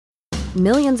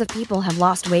Millions of people have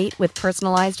lost weight with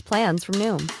personalized plans from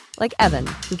Noom. Like Evan,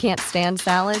 who can't stand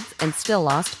salads and still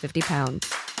lost 50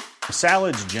 pounds.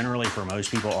 Salads generally for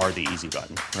most people are the easy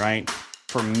button, right?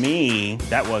 For me,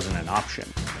 that wasn't an option.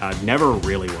 I never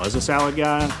really was a salad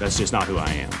guy. That's just not who I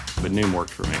am. But Noom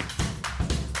worked for me.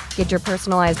 Get your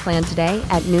personalized plan today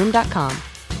at Noom.com.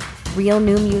 Real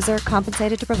Noom user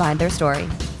compensated to provide their story.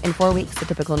 In 4 weeks, the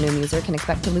typical Noom user can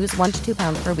expect to lose 1 to 2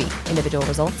 pounds per week. Individual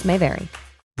results may vary.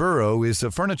 Burrow is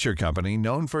a furniture company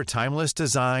known for timeless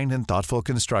design and thoughtful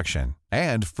construction,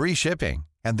 and free shipping,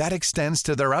 and that extends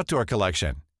to their outdoor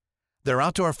collection. Their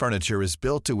outdoor furniture is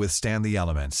built to withstand the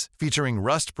elements, featuring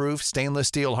rust-proof stainless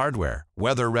steel hardware,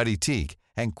 weather-ready teak,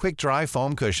 and quick-dry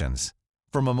foam cushions.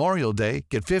 For Memorial Day,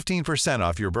 get 15%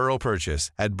 off your Burrow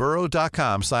purchase at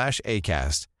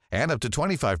burrow.com/ACAST, and up to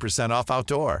 25% off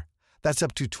outdoor. That's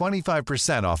up to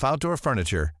 25% off outdoor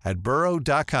furniture at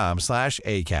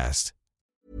burrow.com/ACAST.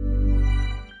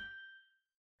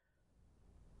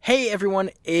 Hey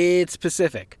everyone, it's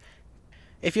Pacific.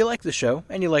 If you like the show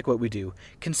and you like what we do,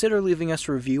 consider leaving us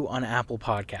a review on Apple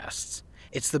Podcasts.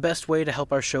 It's the best way to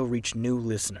help our show reach new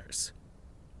listeners.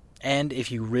 And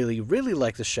if you really, really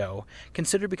like the show,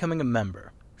 consider becoming a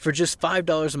member. For just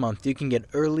 $5 a month, you can get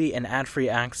early and ad-free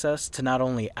access to not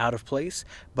only Out of Place,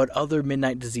 but other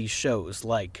Midnight Disease shows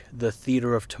like The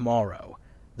Theater of Tomorrow,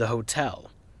 The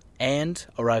Hotel, and,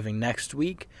 arriving next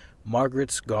week,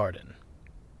 Margaret's Garden.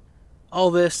 All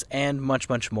this and much,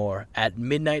 much more at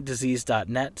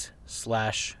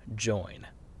midnightdisease.net/join.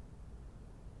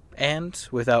 And,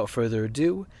 without further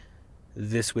ado,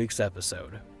 this week's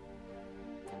episode.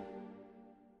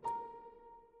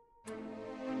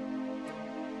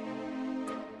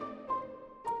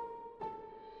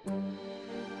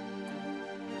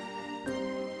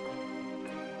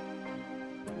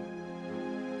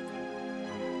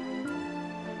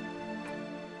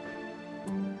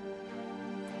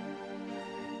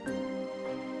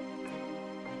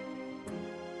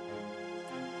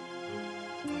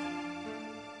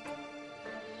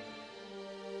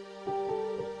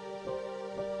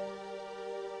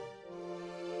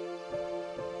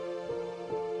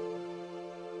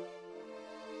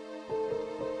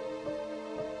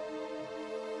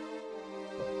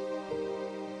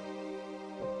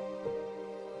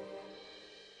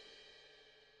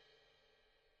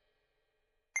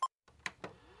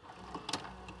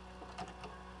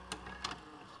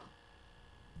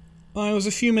 I was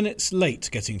a few minutes late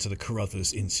getting to the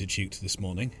Carruthers Institute this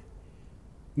morning.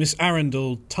 Miss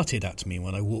Arundel tutted at me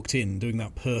when I walked in, doing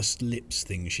that pursed lips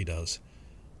thing she does.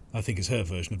 I think it's her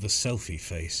version of the selfie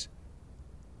face.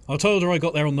 I told her I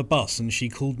got there on the bus and she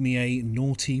called me a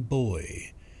naughty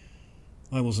boy.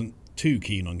 I wasn't too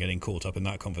keen on getting caught up in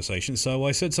that conversation, so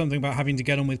I said something about having to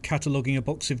get on with cataloguing a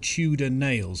box of Tudor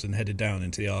nails and headed down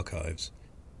into the archives.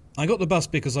 I got the bus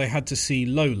because I had to see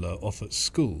Lola off at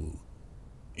school.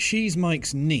 She's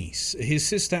Mike's niece. His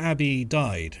sister Abby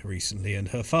died recently and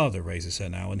her father raises her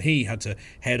now, and he had to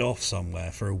head off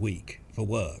somewhere for a week for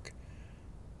work.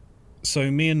 So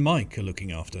me and Mike are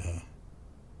looking after her.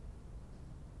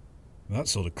 That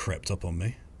sort of crept up on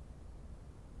me.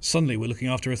 Suddenly we're looking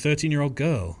after a 13-year-old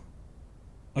girl.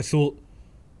 I thought,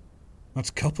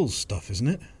 that's couples stuff, isn't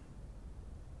it?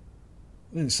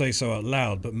 I didn't say so out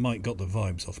loud, but Mike got the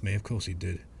vibes off me. Of course he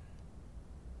did.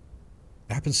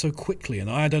 It happened so quickly, and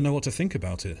I don't know what to think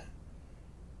about it.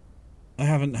 I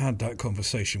haven't had that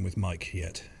conversation with Mike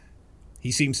yet.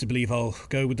 He seems to believe I'll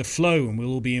go with the flow and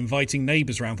we'll all be inviting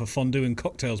neighbours round for fondue and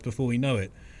cocktails before we know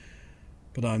it.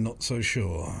 But I'm not so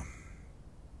sure.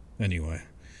 Anyway,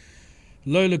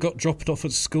 Lola got dropped off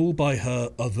at school by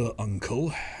her other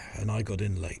uncle, and I got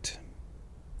in late.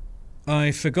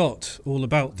 I forgot all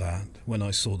about that when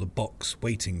I saw the box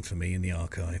waiting for me in the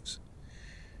archives.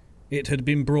 It had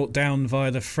been brought down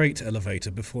via the freight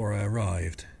elevator before I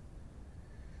arrived.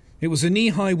 It was a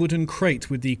knee-high wooden crate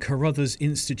with the Carruthers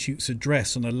Institute's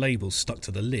address on a label stuck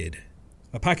to the lid.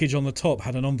 A package on the top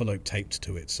had an envelope taped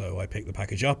to it, so I picked the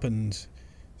package up and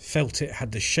felt it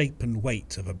had the shape and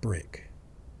weight of a brick.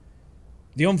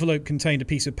 The envelope contained a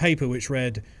piece of paper which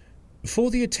read, "For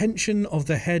the attention of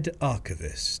the head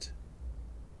archivist."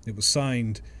 It was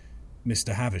signed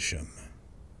Mr. Havisham.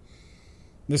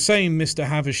 The same Mr.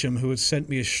 Havisham who had sent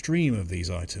me a stream of these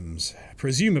items,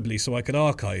 presumably so I could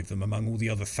archive them among all the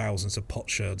other thousands of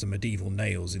potsherds and medieval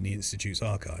nails in the Institute's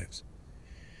archives.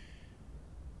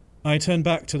 I turned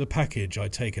back to the package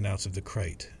I'd taken out of the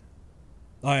crate.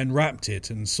 I unwrapped it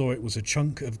and saw it was a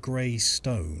chunk of grey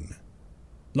stone.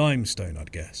 Limestone,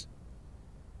 I'd guess.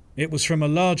 It was from a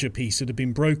larger piece that had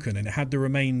been broken and it had the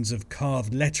remains of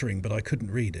carved lettering, but I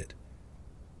couldn't read it.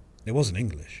 It wasn't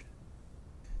English.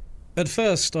 At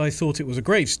first I thought it was a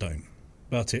gravestone,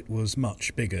 but it was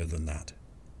much bigger than that.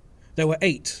 There were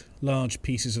 8 large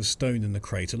pieces of stone in the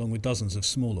crate, along with dozens of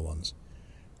smaller ones.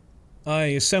 I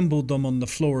assembled them on the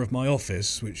floor of my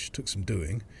office, which took some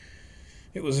doing.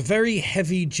 It was a very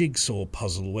heavy jigsaw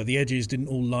puzzle where the edges didn't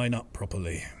all line up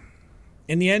properly.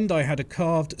 In the end, I had a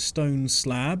carved stone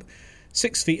slab,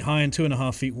 6 feet high and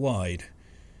 2.5 feet wide.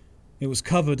 It was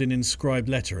covered in inscribed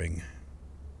lettering.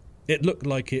 It looked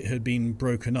like it had been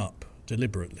broken up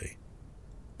deliberately.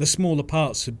 The smaller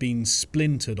parts had been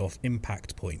splintered off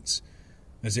impact points,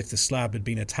 as if the slab had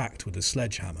been attacked with a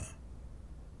sledgehammer.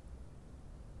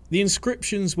 The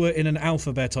inscriptions were in an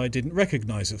alphabet I didn't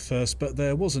recognise at first, but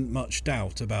there wasn't much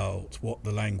doubt about what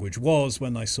the language was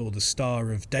when I saw the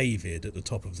Star of David at the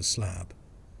top of the slab.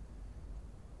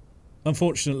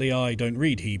 Unfortunately, I don't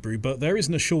read Hebrew, but there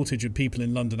isn't a shortage of people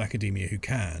in London academia who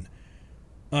can.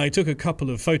 I took a couple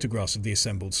of photographs of the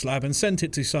assembled slab and sent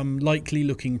it to some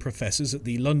likely-looking professors at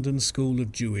the London School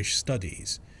of Jewish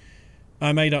Studies.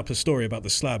 I made up a story about the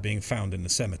slab being found in the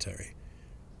cemetery.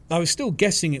 I was still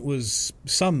guessing it was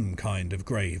some kind of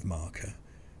grave marker,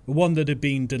 one that had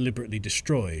been deliberately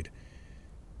destroyed.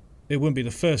 It wouldn't be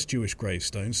the first Jewish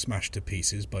gravestone smashed to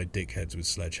pieces by dickheads with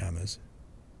sledgehammers.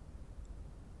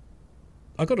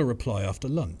 I got a reply after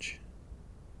lunch.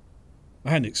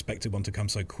 I hadn't expected one to come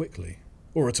so quickly,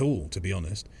 or at all, to be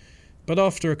honest, but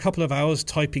after a couple of hours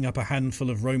typing up a handful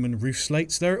of Roman roof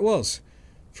slates, there it was,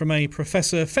 from a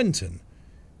Professor Fenton,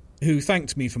 who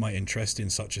thanked me for my interest in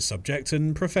such a subject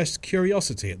and professed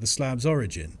curiosity at the slab's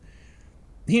origin.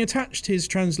 He attached his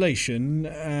translation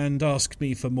and asked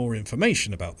me for more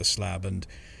information about the slab and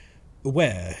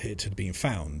where it had been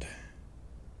found.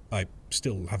 I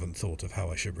still haven't thought of how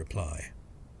I should reply.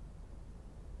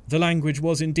 The language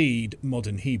was indeed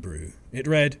modern Hebrew. It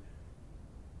read,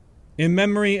 "In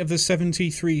memory of the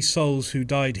 73 souls who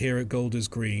died here at Golders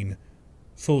Green,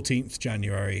 14th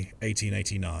January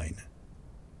 1889.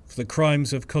 For the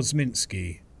crimes of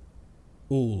Kosminski,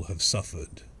 all have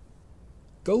suffered."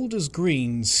 Golders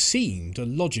Green seemed a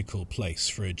logical place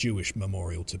for a Jewish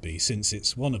memorial to be, since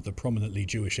it's one of the prominently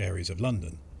Jewish areas of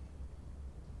London.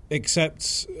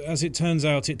 Except, as it turns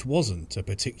out, it wasn't a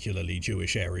particularly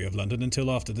Jewish area of London until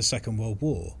after the Second World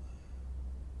War.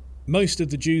 Most of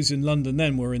the Jews in London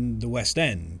then were in the West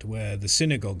End, where the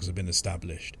synagogues had been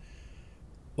established,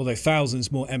 although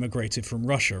thousands more emigrated from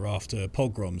Russia after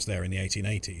pogroms there in the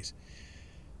 1880s.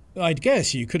 I'd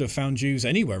guess you could have found Jews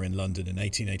anywhere in London in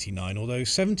 1889, although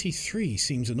 73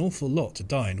 seems an awful lot to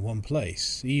die in one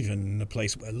place, even a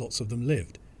place where lots of them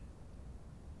lived.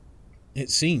 It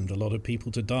seemed a lot of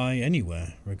people to die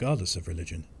anywhere, regardless of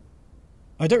religion.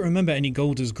 I don't remember any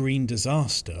Golders Green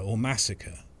disaster or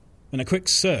massacre, and a quick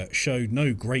search showed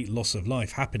no great loss of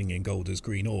life happening in Golders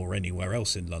Green or anywhere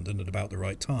else in London at about the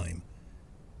right time.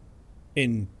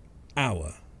 In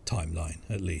our timeline,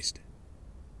 at least.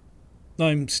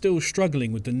 I'm still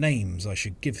struggling with the names I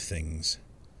should give things.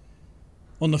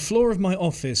 On the floor of my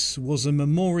office was a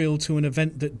memorial to an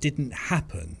event that didn't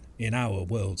happen in our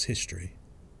world's history.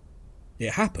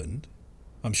 It happened,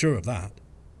 I'm sure of that.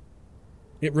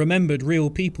 It remembered real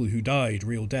people who died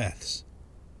real deaths.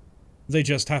 They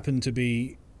just happened to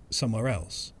be somewhere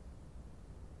else.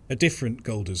 A different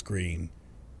Golders Green,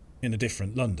 in a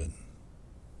different London.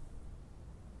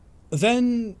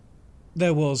 Then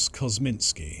there was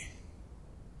Kosminski.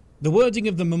 The wording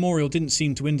of the memorial didn't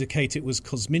seem to indicate it was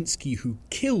Kosminski who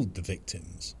killed the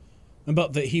victims,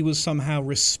 but that he was somehow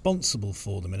responsible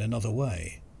for them in another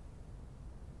way.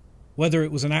 Whether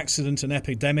it was an accident, an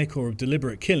epidemic, or a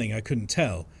deliberate killing, I couldn't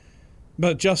tell.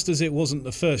 But just as it wasn't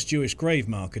the first Jewish grave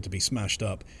marker to be smashed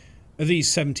up,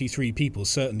 these 73 people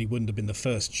certainly wouldn't have been the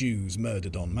first Jews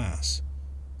murdered en masse.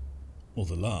 Or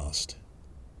the last.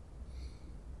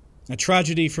 A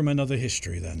tragedy from another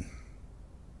history, then.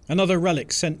 Another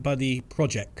relic sent by the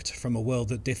Project from a world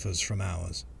that differs from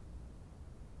ours.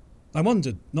 I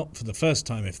wondered, not for the first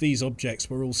time, if these objects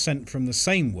were all sent from the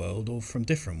same world or from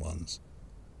different ones.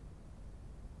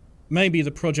 Maybe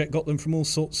the Project got them from all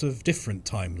sorts of different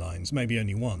timelines, maybe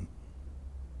only one.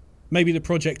 Maybe the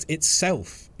Project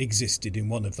itself existed in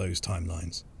one of those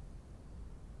timelines.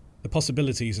 The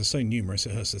possibilities are so numerous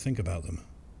it hurts to think about them.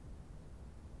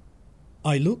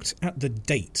 I looked at the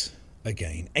date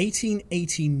again.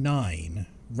 1889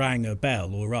 rang a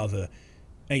bell, or rather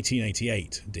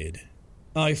 1888 did.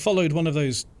 I followed one of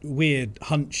those weird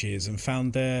hunches and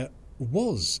found there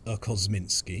was a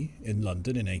Kosminski in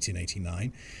London in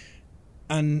 1889,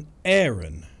 an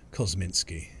Aaron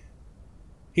Kosminski.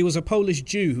 He was a Polish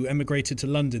Jew who emigrated to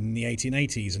London in the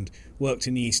 1880s and worked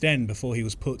in the East End before he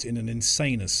was put in an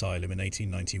insane asylum in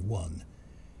 1891.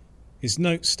 His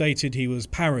note stated he was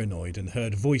paranoid and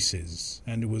heard voices,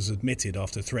 and was admitted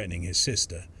after threatening his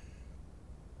sister.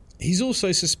 He's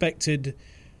also suspected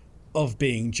of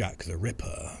being Jack the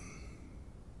Ripper.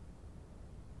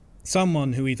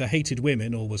 Someone who either hated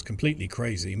women or was completely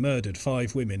crazy murdered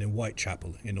 5 women in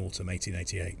Whitechapel in autumn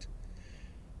 1888.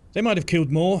 They might have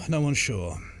killed more, no one's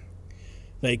sure.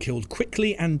 They killed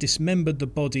quickly and dismembered the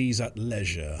bodies at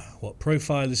leisure, what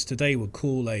profilers today would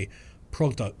call a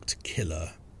product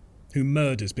killer, who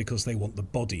murders because they want the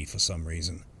body for some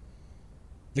reason.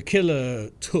 The killer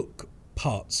took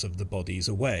parts of the bodies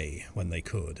away when they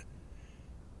could.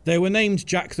 They were named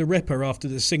Jack the Ripper after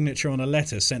the signature on a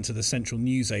letter sent to the Central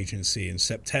News Agency in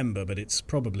September, but it's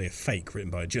probably a fake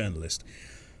written by a journalist.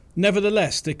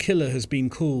 Nevertheless, the killer has been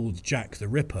called Jack the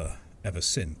Ripper ever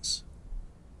since.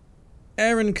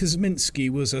 Aaron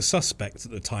Kosminski was a suspect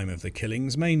at the time of the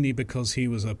killings, mainly because he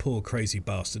was a poor crazy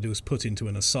bastard who was put into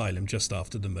an asylum just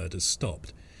after the murders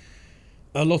stopped.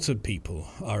 A lot of people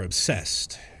are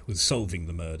obsessed with solving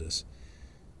the murders,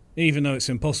 even though it's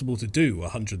impossible to do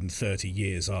 130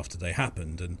 years after they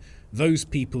happened, and those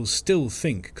people still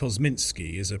think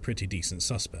Kosminski is a pretty decent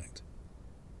suspect.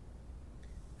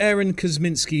 Aaron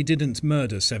Kosminski didn't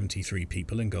murder 73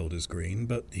 people in Golders Green,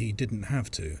 but he didn't have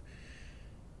to.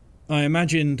 I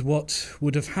imagined what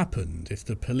would have happened if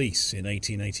the police in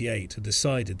 1888 had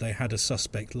decided they had a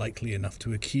suspect likely enough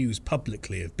to accuse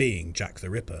publicly of being Jack the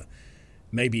Ripper,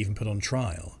 maybe even put on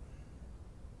trial.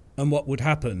 And what would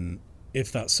happen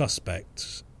if that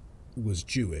suspect was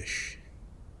Jewish.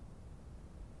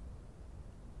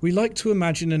 We like to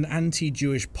imagine an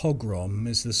anti-Jewish pogrom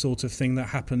as the sort of thing that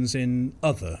happens in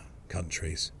other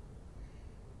countries.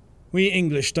 We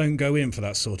English don't go in for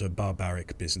that sort of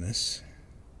barbaric business.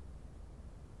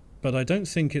 But I don't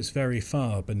think it's very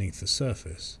far beneath the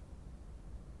surface.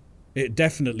 It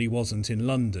definitely wasn't in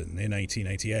London in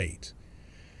 1888,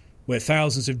 where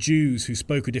thousands of Jews who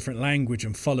spoke a different language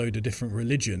and followed a different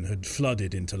religion had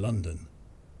flooded into London.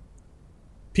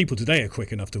 People today are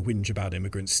quick enough to whinge about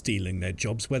immigrants stealing their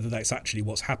jobs, whether that's actually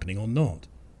what's happening or not.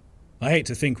 I hate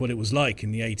to think what it was like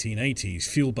in the 1880s,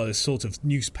 fueled by the sort of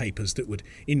newspapers that would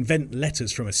invent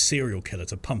letters from a serial killer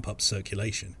to pump up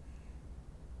circulation.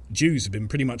 Jews had been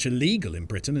pretty much illegal in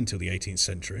Britain until the 18th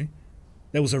century.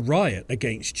 There was a riot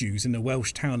against Jews in the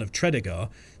Welsh town of Tredegar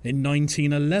in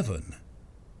 1911.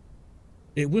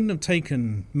 It wouldn't have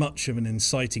taken much of an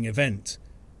inciting event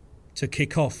to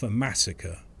kick off a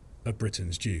massacre of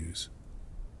Britain's Jews.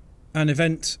 An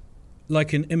event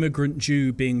like an immigrant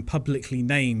Jew being publicly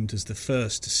named as the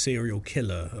first serial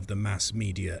killer of the mass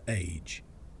media age.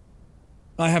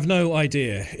 I have no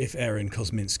idea if Aaron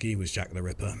Kosminski was Jack the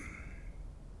Ripper.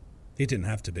 He didn't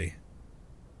have to be.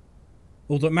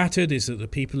 All that mattered is that the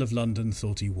people of London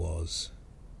thought he was.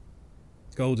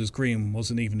 Golders Green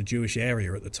wasn't even a Jewish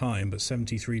area at the time, but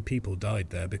 73 people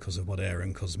died there because of what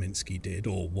Aaron Kosminski did,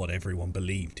 or what everyone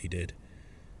believed he did.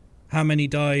 How many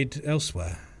died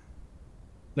elsewhere?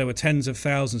 There were tens of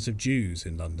thousands of Jews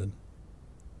in London.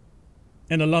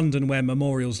 In a London where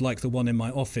memorials like the one in my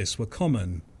office were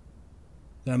common,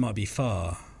 there might be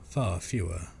far, far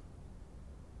fewer.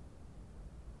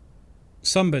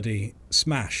 Somebody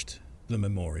smashed the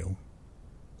memorial.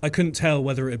 I couldn't tell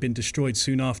whether it had been destroyed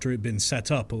soon after it had been set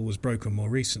up or was broken more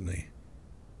recently.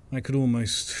 I could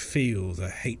almost feel the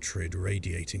hatred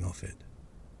radiating off it.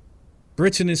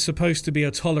 Britain is supposed to be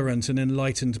a tolerant and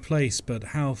enlightened place, but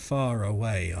how far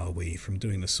away are we from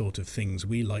doing the sort of things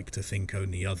we like to think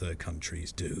only other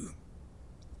countries do?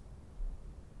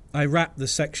 I wrapped the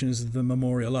sections of the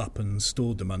memorial up and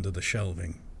stored them under the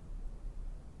shelving.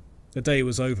 The day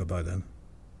was over by then.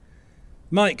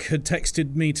 Mike had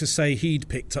texted me to say he'd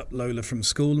picked up Lola from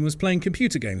school and was playing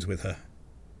computer games with her.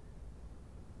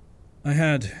 I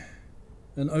had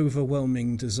an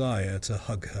overwhelming desire to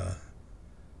hug her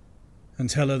and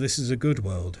tell her this is a good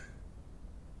world,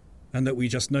 and that we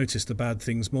just notice the bad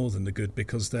things more than the good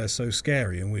because they're so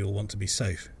scary and we all want to be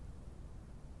safe.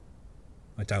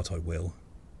 I doubt I will.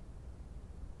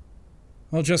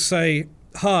 I'll just say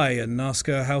hi and ask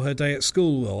her how her day at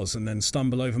school was, and then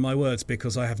stumble over my words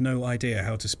because I have no idea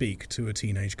how to speak to a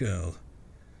teenage girl.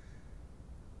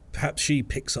 Perhaps she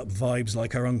picks up vibes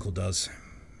like her uncle does.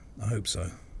 I hope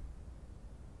so.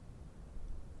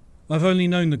 I've only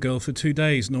known the girl for 2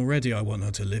 days, and already I want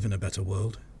her to live in a better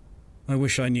world. I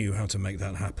wish I knew how to make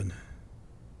that happen.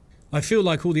 I feel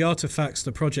like all the artifacts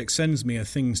the project sends me are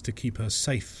things to keep her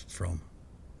safe from.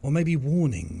 Or maybe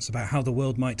warnings about how the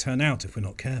world might turn out if we're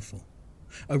not careful.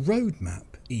 A roadmap,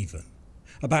 even,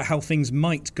 about how things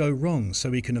might go wrong so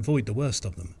we can avoid the worst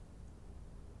of them.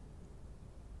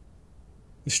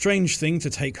 A strange thing to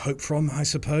take hope from, I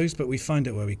suppose, but we find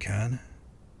it where we can.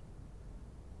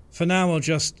 For now, I'll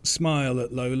just smile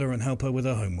at Lola and help her with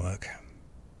her homework.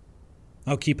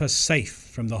 I'll keep her safe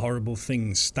from the horrible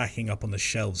things stacking up on the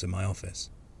shelves in my office.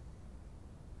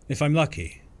 If I'm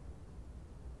lucky,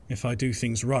 if I do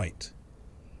things right,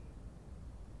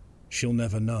 she'll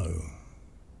never know.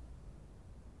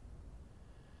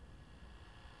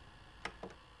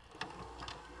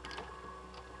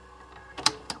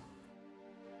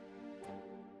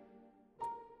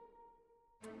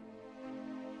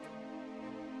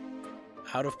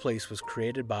 Out of Place was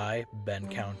created by Ben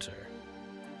Counter.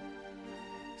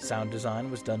 Sound design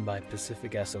was done by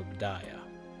Pacific S. Obadiah.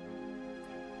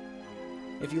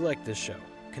 If you like this show,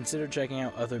 consider checking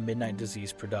out other Midnight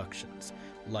Disease productions,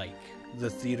 like The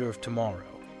Theater of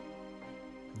Tomorrow,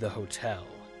 The Hotel,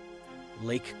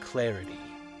 Lake Clarity,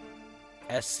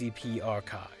 SCP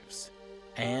Archives,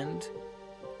 and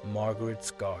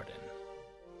Margaret's Garden.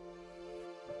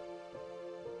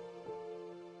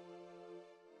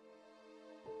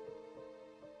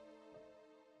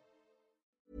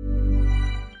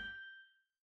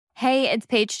 Hey, it's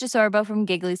Paige DeSorbo from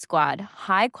Giggly Squad.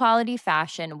 High quality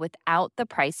fashion without the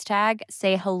price tag.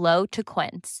 Say hello to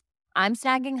Quince. I'm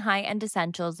snagging high-end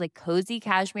essentials like cozy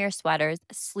cashmere sweaters,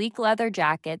 sleek leather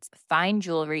jackets, fine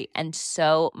jewelry, and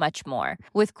so much more.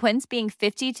 With Quince being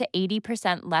 50 to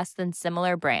 80% less than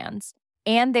similar brands.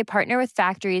 And they partner with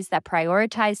factories that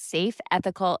prioritize safe,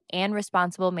 ethical, and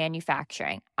responsible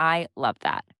manufacturing. I love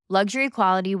that. Luxury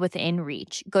quality within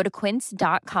reach. Go to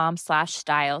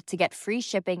quince.com/style to get free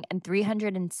shipping and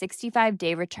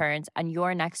 365-day returns on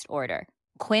your next order.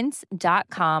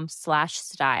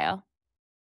 Quince.com/style.